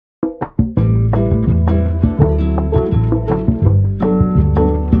Moved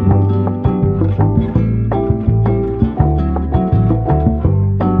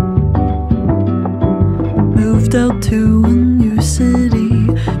out to a new city.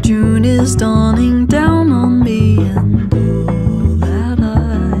 June is dawning down on me, and all that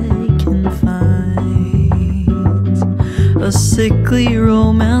I can find a sickly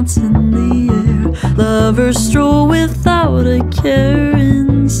romance in the air. Lovers stroll without a care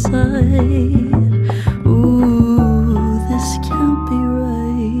in sight. Ooh, this can't be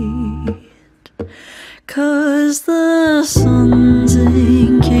right, 'cause the sun's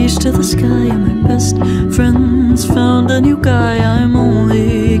engaged to the sky, and my best friend's found a new guy. I'm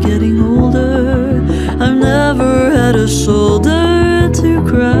only getting older. I've never had a shoulder to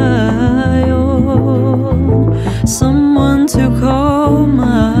cry on, someone to call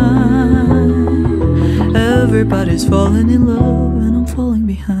mine. Everybody's falling in love, and I'm falling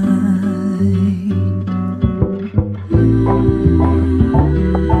behind.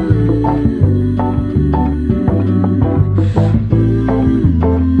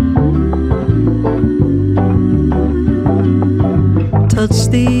 Touched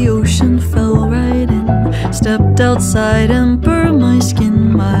the ocean, fell right in, stepped outside and burned my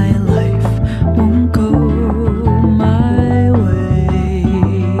skin. My life won't go my way.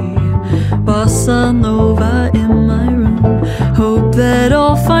 Bossa Nova in my room, hope that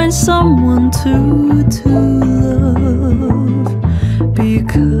I'll find someone to love,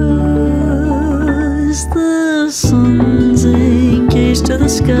 because the sun's engaged to the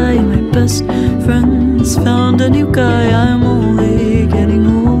sky. My best friend's found a new guy. I'm only getting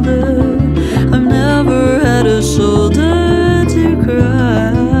older. I've never had a shoulder to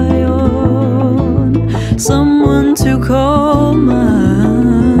cry on, someone to call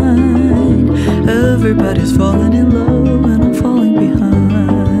mine. Everybody's falling in love, and I'm falling behind.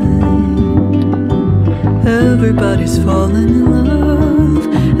 Everybody's falling in love.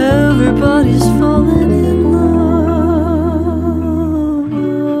 Everybody's falling in love.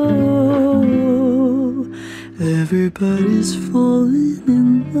 Everybody's falling